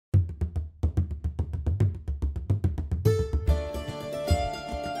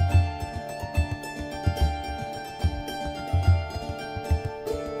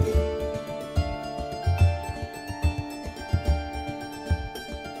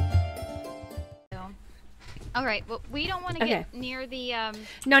All right, well, we don't want to get near the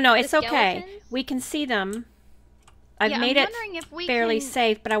No, it's okay. We can see them. I've made it fairly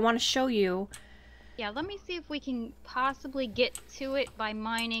safe, but I want to show you. Yeah, let me see if we can possibly get to it by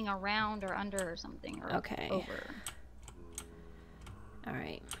mining around or under or something. Or over. All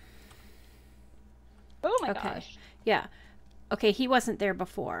right. Oh my gosh. Yeah. Okay, he wasn't there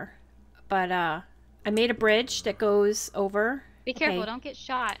before, but I made a bridge that goes over. Be careful, don't get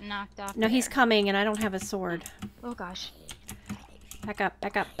shot and knocked off. No, he's coming, and I don't have a sword. Oh gosh. Back up,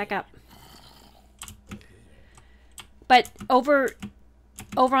 back up, back up. But over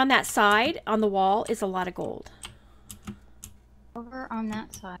on that side, on the wall, is a lot of gold. Over on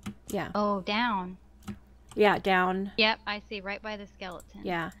that side? Yeah. Oh, down. Yeah, down. Yep, I see, right by the skeleton.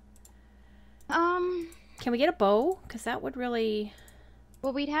 Yeah. Can we get a bow? Because that would really...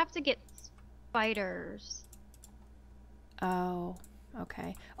 Well, we'd have to get spiders. Oh,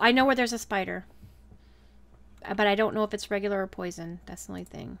 okay. I know where there's a spider. But I don't know if it's regular or poison. That's the only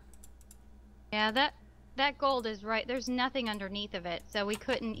thing. Yeah, that gold is right. There's nothing underneath of it, so we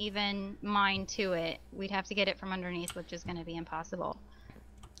couldn't even mine to it. We'd have to get it from underneath, which is going to be impossible.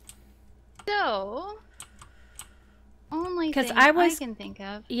 So, only thing I can think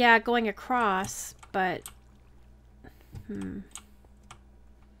of. Yeah, going across, but...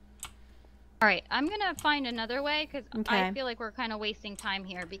 Alright, I'm going to find another way, because I feel like we're kind of wasting time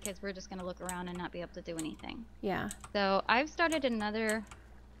here, because we're just going to look around and not be able to do anything. Yeah. So, I've started another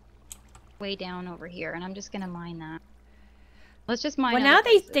way down over here, and I'm just going to mine that. Let's just mine. Well, now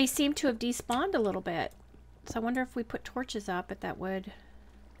they seem to have despawned a little bit. So I wonder if we put torches up, if that would...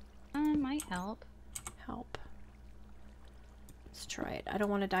 might help. Help. Let's try it. I don't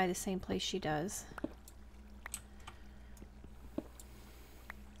want to die the same place she does.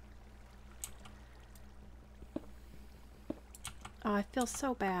 Oh, I feel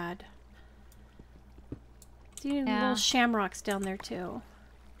so bad. See little shamrocks down there too.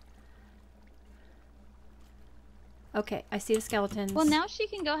 Okay, I see the skeletons. Well, now she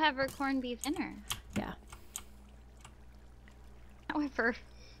can go have her corned beef dinner. Yeah. However.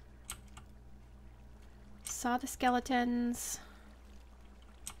 Saw the skeletons.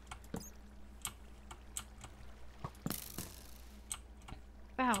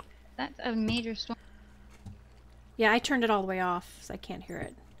 Wow, that's a major storm. Yeah, I turned it all the way off, so I can't hear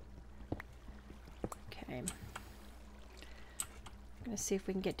it. Okay. I'm gonna see if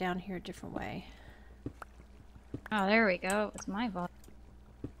we can get down here a different way. Oh, there we go. It's my fault.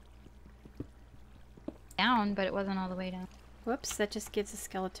 Down, but it wasn't all the way down. Whoops, that just gives the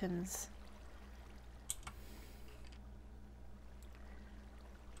skeletons.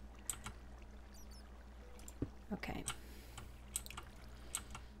 Okay.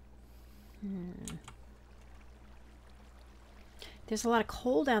 There's a lot of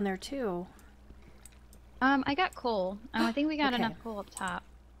coal down there too. I got coal. I think we got enough coal up top.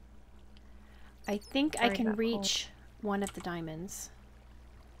 I think I can reach one of the diamonds.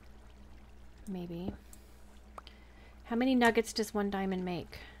 Maybe. How many nuggets does one diamond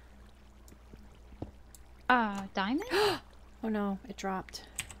make? Diamond? Oh no, it dropped.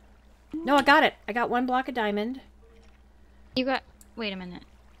 No, I got it. I got one block of diamond. You got... Wait a minute.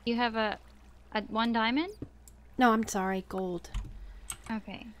 You have a one diamond? No, I'm sorry. Gold.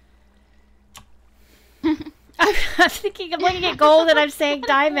 Okay. I'm thinking of looking at gold and I'm saying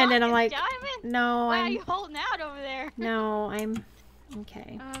diamond and I'm like, diamond? no, Why are you holding out over there? No, I'm...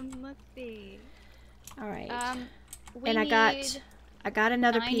 Okay. Let's see. All right. And I got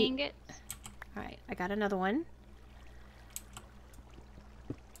another piece. Ingots. All right, I got another one.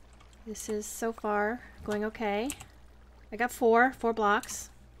 This is so far going okay. I got four blocks.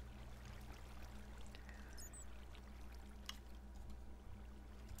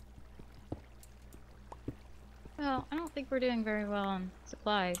 Well, I don't think we're doing very well on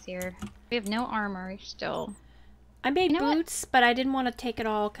supplies here. We have no armor still. I made boots, but I didn't want to take it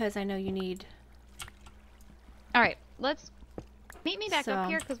all because I know you need... Alright, let's meet me back up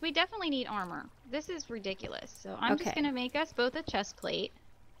here because we definitely need armor. This is ridiculous. So I'm just going to make us both a chest plate.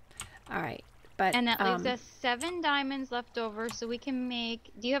 Alright, but... And that leaves us 7 diamonds left over so we can make...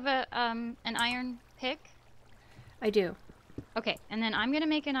 Do you have an iron pick? I do. Okay, and then I'm going to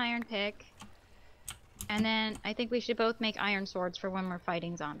make an iron pick. And then I think we should both make iron swords for when we're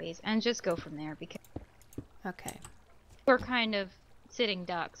fighting zombies. And just go from there because... Okay. We're kind of sitting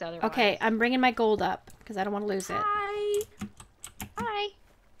ducks otherwise. Okay, I'm bringing my gold up because I don't want to lose it. Hi! Hi!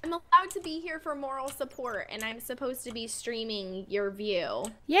 I'm allowed to be here for moral support and I'm supposed to be streaming your view.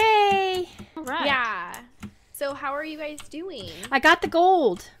 Yay! Alright. Yeah. So how are you guys doing? I got the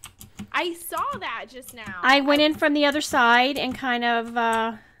gold. I saw that just now. I went in from the other side and kind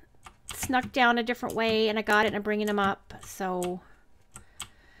of snuck down a different way, and I got it, and I'm bringing them up. So.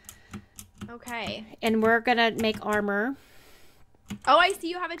 Okay. And we're gonna make armor. Oh, I see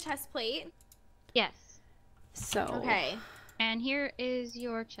you have a chest plate. Yes. So. Okay. And here is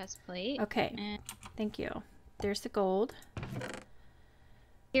your chest plate. Okay. And Thank you. There's the gold.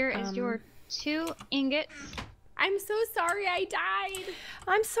 here is your 2 ingots. I'm so sorry I died.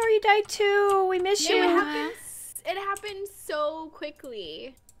 I'm sorry you died too. We miss you. It happened so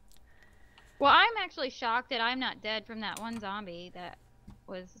quickly. Well, I'm actually shocked that I'm not dead from that one zombie that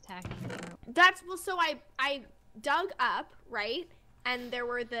was attacking me. That's well. So I dug up, right, and there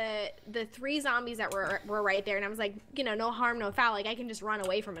were the 3 zombies that were right there, and I was like, you know, no harm, no foul. Like I can just run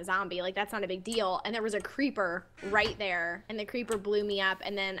away from a zombie. Like that's not a big deal. And there was a creeper right there, and the creeper blew me up,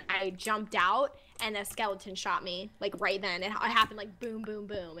 and then I jumped out, and a skeleton shot me like right then. It happened like boom, boom,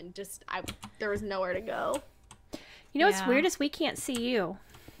 boom, and just there was nowhere to go. You know what's weird is we can't see you.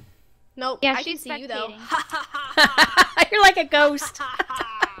 Nope. Yeah, I can she's see you though. You're like a ghost.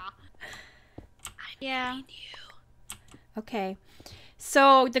 Yeah. Okay.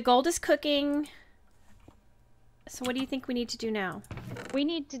 So the gold is cooking. So what do you think we need to do now? We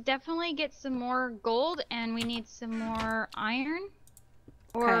need to definitely get some more gold, and we need some more iron.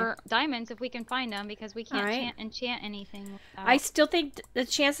 Or diamonds if we can find them, because we can't enchant anything. Without... I still think the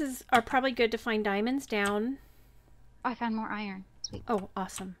chances are probably good to find diamonds down. Oh, I found more iron. Sweet. Oh,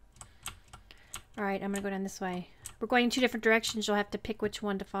 awesome. All right, I'm going to go down this way. We're going in 2 different directions. You'll have to pick which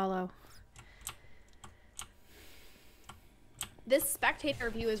one to follow. This spectator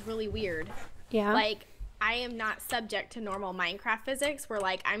view is really weird. Yeah. Like, I am not subject to normal Minecraft physics where,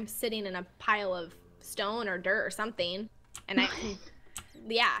 like, I'm sitting in a pile of stone or dirt or something, and I can...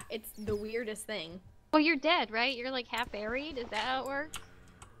 Yeah, it's the weirdest thing. Well, you're dead, right? You're like half buried. Is that how it works?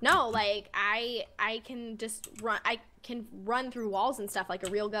 No, like I can just run. I can run through walls and stuff like a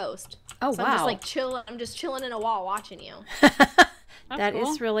real ghost. Oh, so wow. I'm just like chilling. I'm just chilling in a wall watching you. That cool.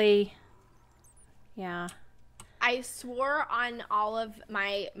 is really, yeah. I swore on all of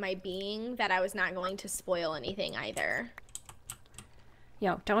my being that I was not going to spoil anything either.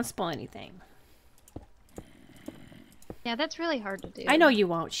 Yo, don't spoil anything. Yeah, that's really hard to do. I know you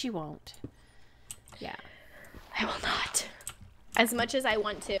won't. She won't. Yeah. I will not. As much as I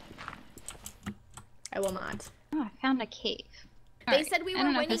want to, I will not. Oh, I found a cave. They said we were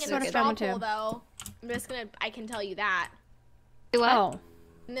winning in sort the of straw found poll, too. though. I can tell you that. What? Oh.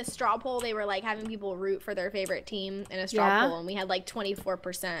 In the straw poll, they were like having people root for their favorite team in a straw poll, and we had like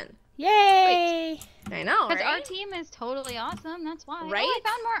 24%. Yay! I know, Because right? our team is totally awesome. That's why. Right? Oh, I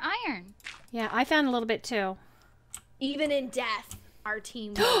found more iron. Yeah, I found a little bit too. Even in death, our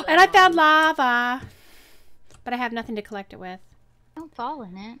team will And I live found on. lava. But I have nothing to collect it with. Don't fall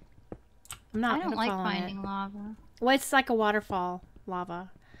in it. I'm not I don't gonna like fall in it. finding lava. Well, it's like a waterfall lava.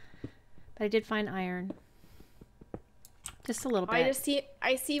 But I did find iron. Just a little bit.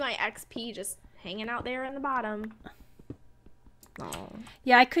 I see my XP just hanging out there in the bottom. Oh.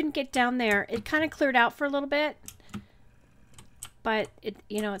 Yeah, I couldn't get down there. It kind of cleared out for a little bit. But it,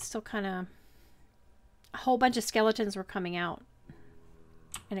 you know, it's still kind of... A whole bunch of skeletons were coming out.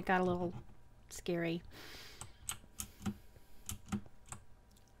 And it got a little scary.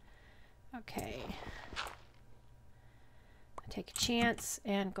 Okay. I'll take a chance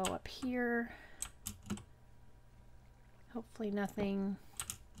and go up here. Hopefully nothing.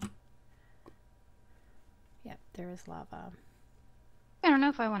 Yep, there is lava. I don't know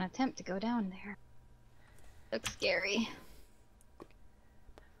if I want to attempt to go down there. Looks scary.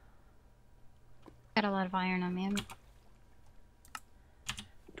 Got a lot of iron on me.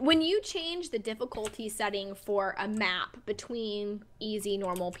 When you change the difficulty setting for a map between easy,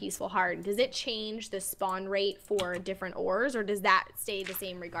 normal, peaceful, hard, does it change the spawn rate for different ores, or does that stay the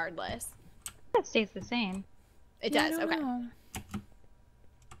same regardless? That stays the same. It Yeah, does, I don't okay. know.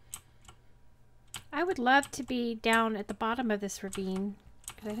 I would love to be down at the bottom of this ravine,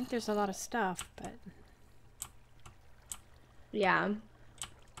 because I think there's a lot of stuff, but Yeah.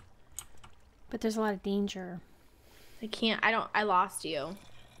 there's a lot of danger. I lost you.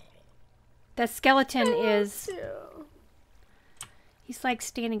 That skeleton I is, lost you. he's like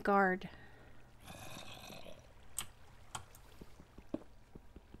standing guard.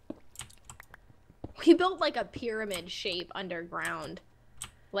 We built like a pyramid shape underground.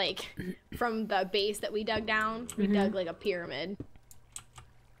 Like, from the base that we dug down, we dug like a pyramid.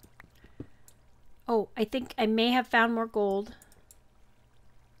 Oh, I think I may have found more gold.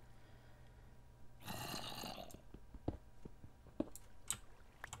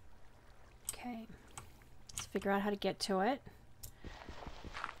 Okay. Let's figure out how to get to it.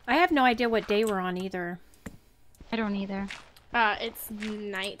 I have no idea what day we're on either. I don't either. It's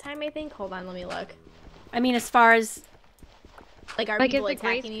nighttime, I think. Hold on, let me look. I mean, as far as... Like, are Like, people is the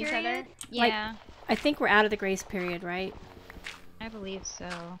grace attacking each period? other? Yeah, I think we're out of the grace period, right? I believe so.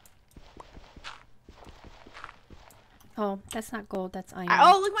 Oh, that's not gold, that's iron.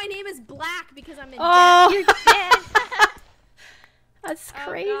 Oh, look, my name is Black because I'm in Oh! debt. You're dead! That's Oh,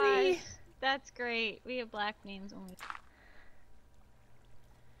 crazy. gosh. That's great. We have black names only.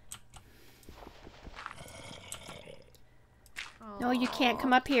 No, you can't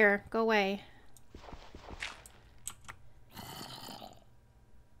come up here. Go away.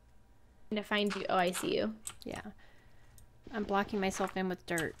 To find you. Oh, I see you. Yeah. I'm blocking myself in with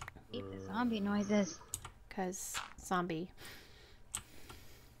dirt. Hate the zombie noises. Because zombie.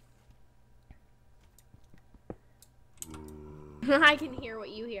 I can hear what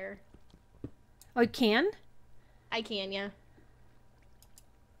you hear. Oh, you can? I can, yeah.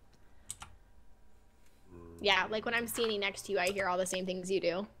 Yeah, like when I'm standing next to you, I hear all the same things you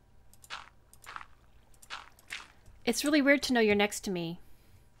do. It's really weird to know you're next to me.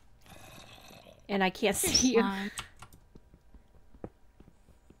 And I can't see you. Fine.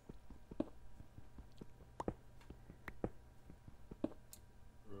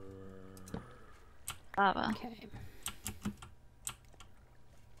 Lava. Okay.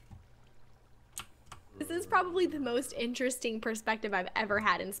 This is probably the most interesting perspective I've ever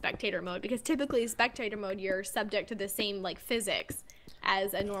had in spectator mode, because typically spectator mode you're subject to the same like physics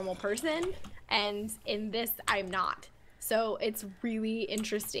as a normal person, and in this I'm not. So it's really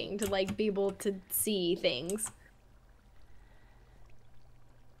interesting to like be able to see things.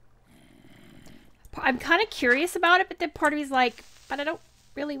 I'm kind of curious about it, but then part of me's like, but I don't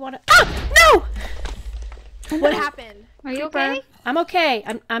really want to. Ah! No! What happened? Are you Creeper. okay? I'm okay.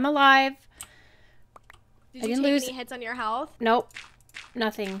 I'm alive. Did I you didn't take lose- any hits on your health? Nope.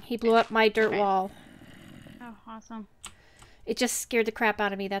 Nothing. He blew up my dirt Okay. wall. Oh, awesome. It just scared the crap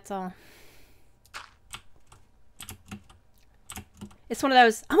out of me, that's all. It's one of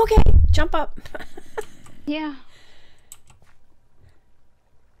those, I'm okay, jump up. Yeah.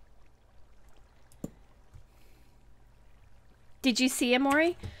 Did you see him,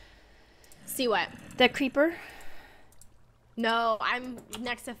 Maury? See what? The creeper? No, I'm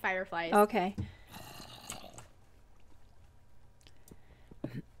next to fireflies. Okay.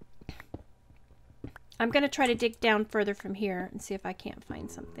 I'm going to try to dig down further from here and see if I can't find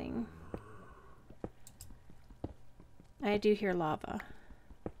something. I do hear lava.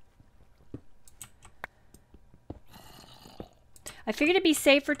 I figured it'd be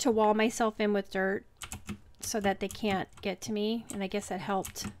safer to wall myself in with dirt so that they can't get to me, and I guess that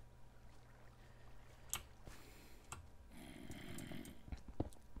helped.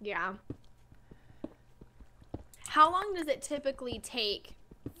 Yeah. How long does it typically take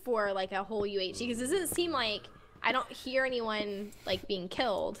for like a whole UHC? Because it doesn't seem like I don't hear anyone like being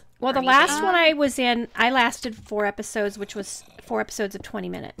killed. Well, or the anything. last one I was in, I lasted 4 episodes, which was 4 episodes of 20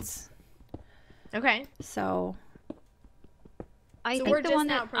 minutes. Okay. So, I So think we're the just one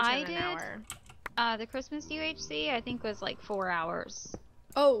now that approaching I an did, hour. the Christmas UHC, I think was like 4 hours.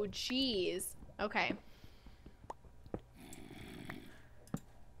 Oh, jeez. Okay.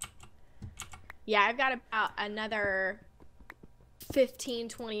 Yeah, I've got about another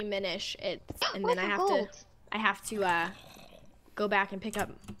 15-20 minutes, and then I have to go back and pick up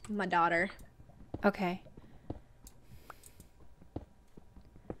my daughter. okay.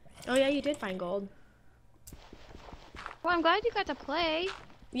 Oh yeah, you did find gold. Well, I'm glad you got to play.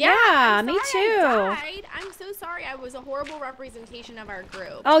 Yeah, I'm me sorry too. I died. I'm so sorry. I was a horrible representation of our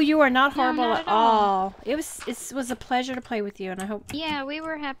group. Oh, you are not No, horrible not at at all. all. It was a pleasure to play with you, and I hope. Yeah, we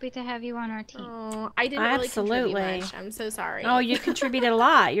were happy to have you on our team. Oh, I didn't really Absolutely. contribute much. I'm so sorry. Oh, you contributed a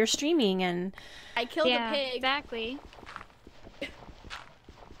lot. You're streaming, and I killed Yeah, a pig. exactly.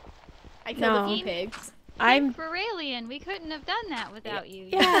 I killed No. a few pigs. I'm. Beryllian, we couldn't have done that without you.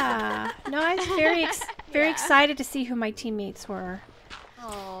 Yeah. No, I was very Yeah. excited to see who my teammates were.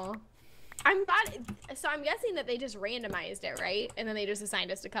 Oh, I'm glad. So I'm guessing that they just randomized it, right? And then they just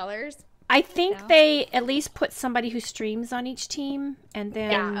assigned us to colors. I think So? they at least put somebody who streams on each team, and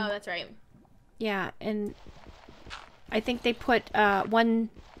then Yeah. Oh, that's right. yeah, and I think they put one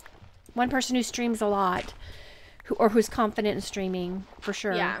person who streams a lot, or who's confident in streaming for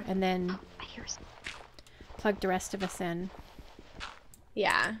sure, Yeah. and then I hear some- plug the rest of us in.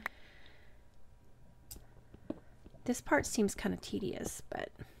 Yeah. This part seems kind of tedious, but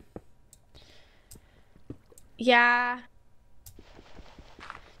Yeah.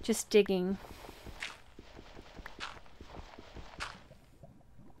 just digging.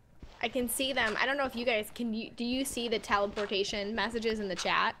 I can see them. I don't know if you guys can. Do you see the teleportation messages in the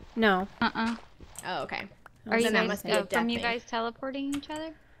chat? No. Oh, okay. Are you Then that guys must be a from death you thing. guys teleporting each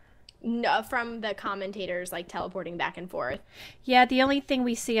other? No, from the commentators, like, teleporting back and forth. Yeah, the only thing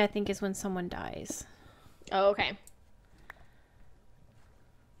we see, I think, is when someone dies. Oh, okay.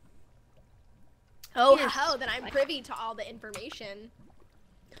 Oh, Yes. ho, then I'm privy to all the information.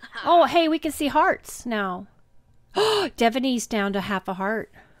 Oh, hey, we can see hearts now. Devonese down to half a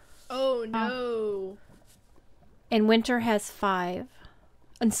heart. Oh, no. And Winter has 5.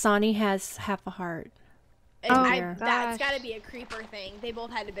 And Sonny has half a heart. And Oh, that's gosh. got to be a creeper thing. They both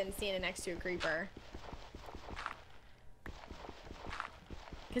had to have been standing next to a creeper.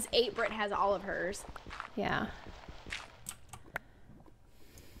 Because 8-Brit has all of hers. Yeah.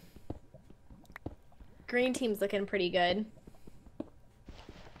 Green team's looking pretty good.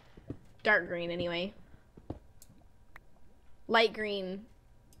 Dark green, anyway. Light green.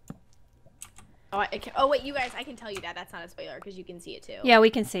 Oh, wait, you guys, I can tell you that. That's not a spoiler, because you can see it, too. Yeah, we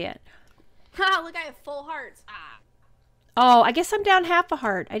can see it. Ha, look, I have full hearts. Ah. Oh, I guess I'm down half a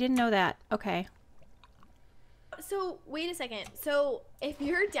heart. I didn't know that. Okay. So, wait a second. So, if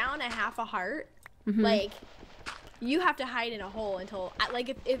you're down a half a heart, Mhm. like, you have to hide in a hole until,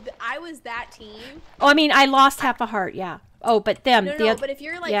 like, if I was that team. Oh, I mean, I lost half a heart, yeah. Oh, but them. No, but if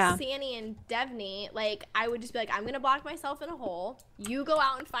you're, like, yeah. Sanny and Devney, like, I would just be like, I'm going to block myself in a hole. You go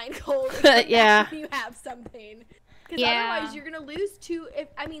out and find gold. And Yeah. you have something. Because Yeah. otherwise, you're going to lose 2.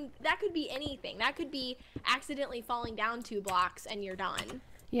 I mean, that could be anything. That could be accidentally falling down 2 blocks and you're done.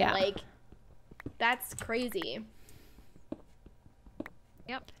 Yeah. Like, that's crazy.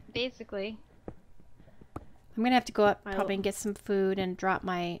 Yep, basically. I'm going to have to go up I probably will- and get some food and drop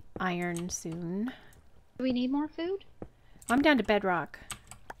my iron soon. Do we need more food? I'm down to bedrock.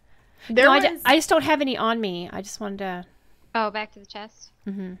 There No, was... I just don't have any on me. I just wanted to... Oh, back to the chest.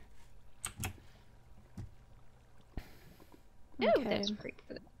 Mm-hmm. Ooh, Okay. that's great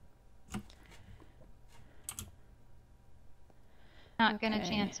for that. Not gonna Okay.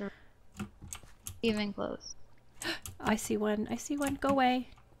 chance or even close. I see one. I see one. Go away.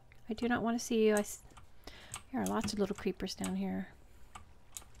 I do not want to see you. There are lots of little creepers down here.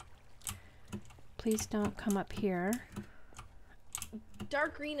 Please don't come up here.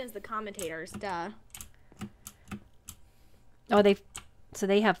 Dark green is the commentators, duh. Oh, so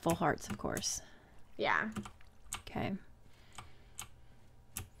they have full hearts, of course. Yeah. Okay.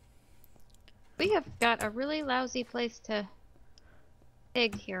 We have got a really lousy place to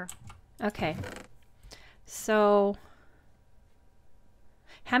dig here. Okay. So,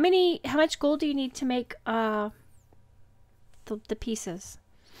 how much gold do you need to make the pieces?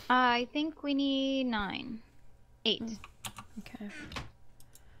 I think we need 9. 8. Okay.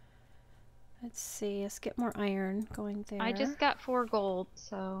 Let's see. Let's get more iron going there. I just got 4 gold,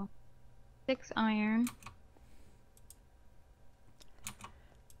 so 6 iron.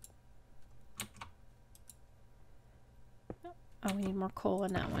 Oh, we need more coal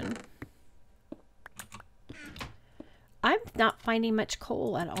in that one. I'm not finding much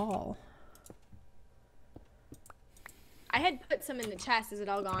coal at all. I had put some in the chest. Is it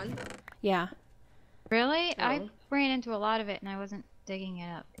all gone? Yeah. Really? I Oh. ran into a lot of it and I wasn't digging it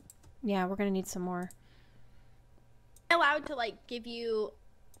up. Yeah, we're gonna need some more. Am I allowed to, like, give you,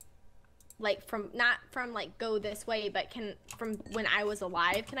 like, not from, like, go this way, but from when I was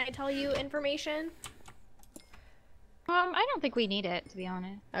alive, can I tell you information? I don't think we need it, to be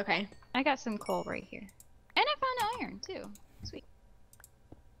honest. Okay. I got some coal right here. And I found iron, too. Sweet.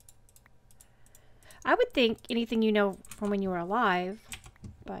 I would think anything you know from when you were alive,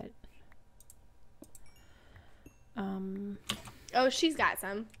 but Oh, she's got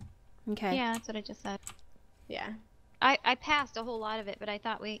some. okay. Yeah, that's what I just said. Yeah. I passed a whole lot of it, but I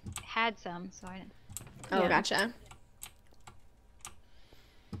thought we had some, so I didn't. Oh, Yeah. gotcha.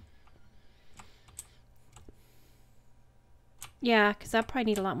 Yeah, because I probably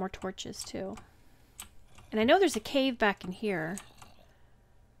need a lot more torches too. And I know there's a cave back in here.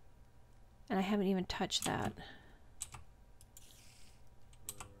 And I haven't even touched that.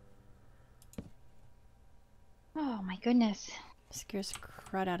 Oh my goodness. Scares the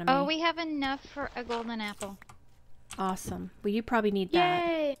crud out of me. Oh, we have enough for a golden apple. Awesome. Well, you probably need that.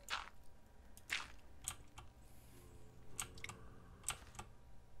 Yay!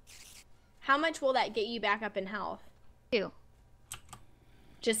 How much will that get you back up in health? 2.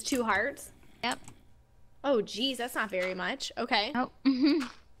 Just 2 hearts? Yep. Oh, geez, that's not very much. Okay. Oh.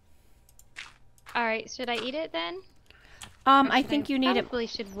 Alright, should I eat it then? I think you need it Probably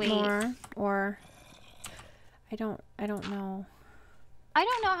should wait. more, or I don't know. I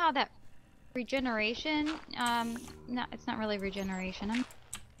don't know how that regeneration, no, it's not really regeneration.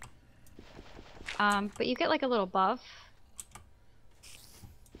 But you get like a little buff.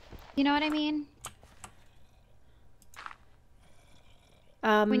 You know what I mean?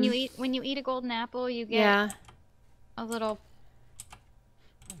 When you eat a golden apple, you get a little.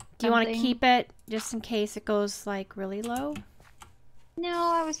 Do you want to keep it just in case it goes like really low?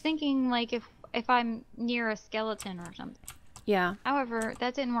 No, I was thinking like if I'm near a skeleton or something. Yeah. However,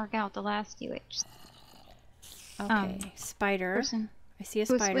 that didn't work out the last UHC. Okay, spider. Person I see a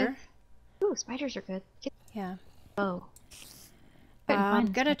spider. Ooh, spiders are good. Yeah. Oh.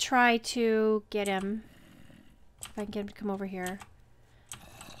 I'm gonna try to get him. If I can get him to come over here.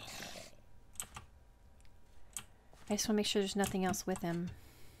 I just want to make sure there's nothing else with him.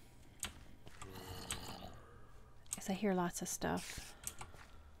 Because I hear lots of stuff.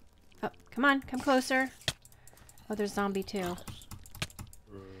 Oh, come on, come closer. Oh, there's a zombie too.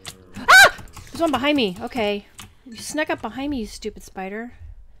 Ah! There's one behind me. Okay. You snuck up behind me, you stupid spider.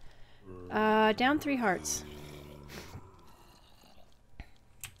 Down 3 hearts.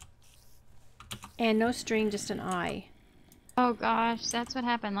 And no string, just an eye. Oh gosh, that's what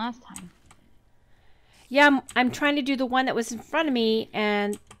happened last time. Yeah, I'm trying to do the one that was in front of me,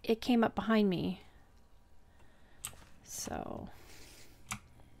 and it came up behind me. So...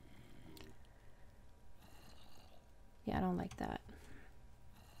 yeah, I don't like that.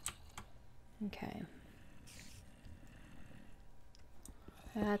 Okay.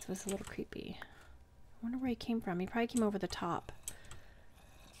 That was a little creepy. I wonder where he came from. He probably came over the top.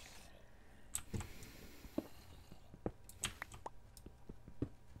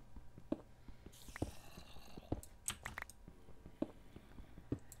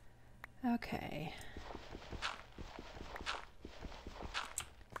 Okay.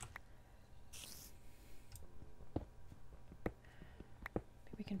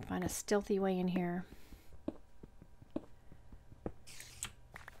 Maybe we can find a stealthy way in here.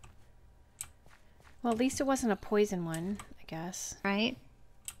 Well, at least it wasn't a poison one, I guess. Right?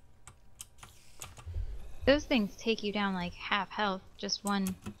 Those things take you down like half health just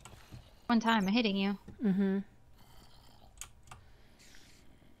one time of hitting you. Mm-hmm.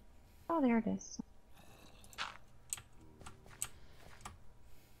 Oh, there it is.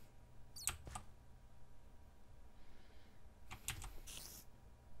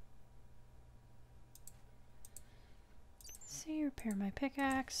 See, repair my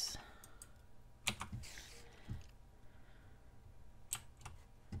pickaxe.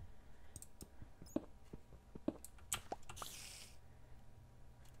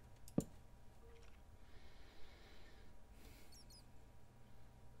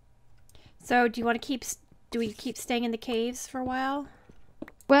 So, do we keep staying in the caves for a while?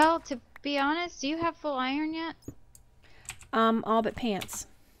 Well, to be honest, do you have full iron yet? All but pants.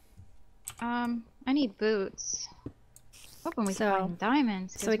 I need boots. Hoping we can find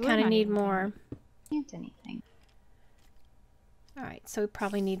diamonds. So we kind of need more. Can't anything. All right, so we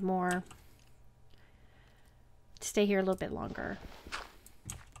probably need more. Stay here a little bit longer.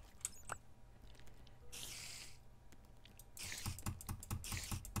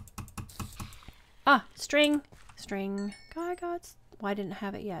 Ah, string. String. God, well, I didn't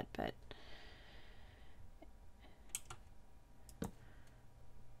have it yet, but...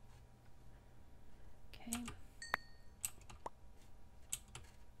 okay.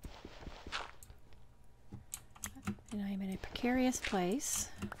 And I'm in a precarious place.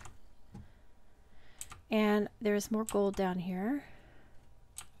 And there's more gold down here.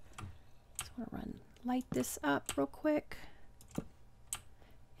 Just want to light this up real quick.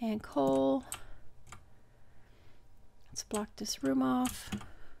 And coal. Let's block this room off.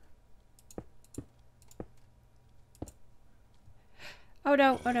 Oh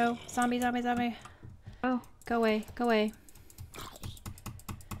no, oh no. Zombie, zombie, zombie. Oh. Go away, go away.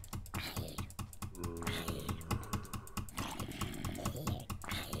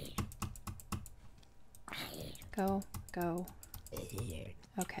 Go, go.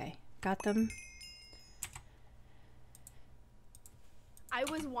 Okay, got them. I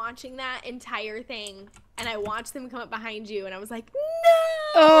was watching that entire thing, and I watched them come up behind you, and I was like, no!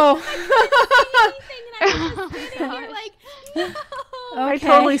 Oh! I couldn't see anything, and I was just sitting here like, no! Okay. I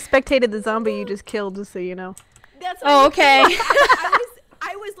totally spectated the zombie you just killed, just so you know. That's what Oh, okay.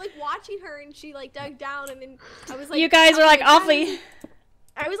 I was like watching her, and she like dug down, and then I was like, You guys are like awfully...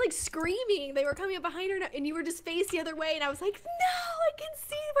 I was like screaming. They were coming up behind her, and you were just faced the other way, and I was like, no, I can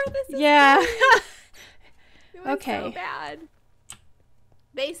see where this is going. It was Okay. so bad.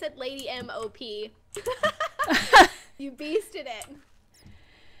 They said Lady M.O.P. You beasted it.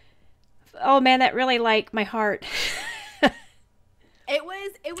 Oh man, that really like my heart. It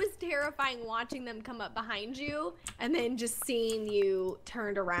was terrifying watching them come up behind you and then just seeing you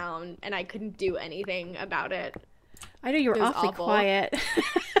turned around, and I couldn't do anything about it. I know you were It was awfully awful. quiet.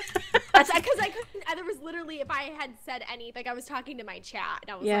 That's because I couldn't. There was literally, if I had said anything, like I was talking to my chat,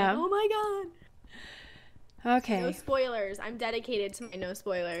 and I was Yeah. like, "Oh my god." Okay. No spoilers. I'm dedicated to my no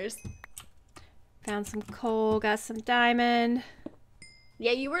spoilers. Found some coal, got some diamond.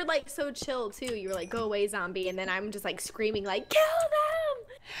 Yeah, you were like so chill too. You were like, "Go away, zombie," and then I'm just like screaming, like, "Kill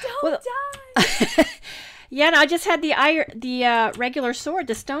them! Don't die!" Yeah, no, I just had the regular sword,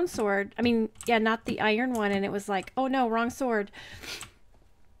 the stone sword. I mean, yeah, not the iron one, and it was like, oh no, wrong sword.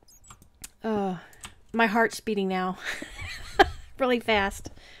 Oh, my heart's beating now, really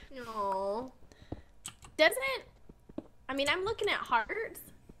fast. No. I mean, I'm looking at hearts,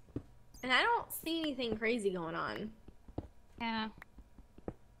 and I don't see anything crazy going on. Yeah.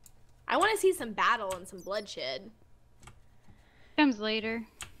 I want to see some battle and some bloodshed. Comes later.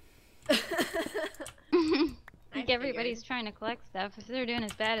 I think figured. everybody's trying to collect stuff. If they're doing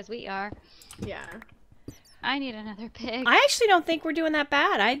as bad as we are, Yeah. I need another pig. I actually don't think we're doing that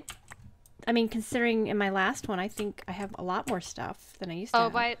bad. I mean, considering in my last one, I think I have a lot more stuff than I used to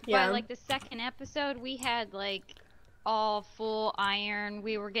have. by Yeah. like the second episode, we had like all full iron.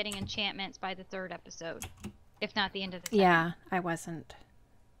 We were getting enchantments by the third episode, if not the end of the second. Yeah, I wasn't.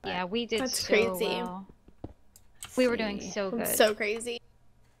 Yeah, we did That's so crazy. well. We were doing so good. So crazy.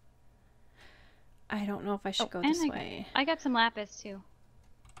 I don't know if I should go and this way. I got some lapis too.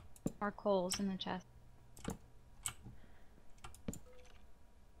 Or coals in the chest.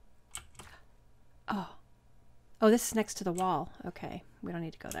 Oh, this is next to the wall. Okay, we don't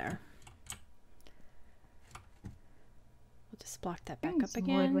need to go there. We'll just block that back up Some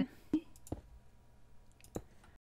wood again. with